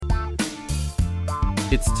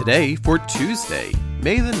It's today for Tuesday,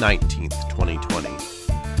 May the 19th, 2020.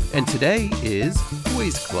 And today is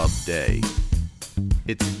Boys Club Day.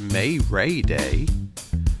 It's May Ray Day.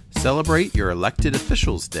 Celebrate your elected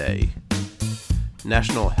officials day.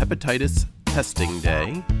 National Hepatitis Testing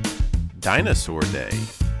Day. Dinosaur Day.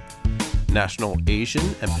 National Asian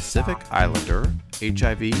and Pacific Islander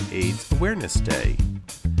HIV/AIDS Awareness Day.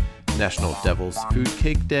 National Devil's Food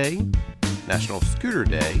Cake Day. National Scooter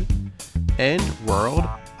Day. And World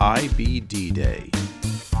IBD Day.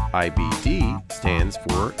 IBD stands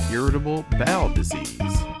for Irritable Bowel Disease.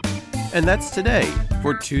 And that's today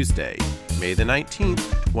for Tuesday, May the 19th,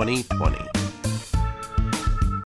 2020.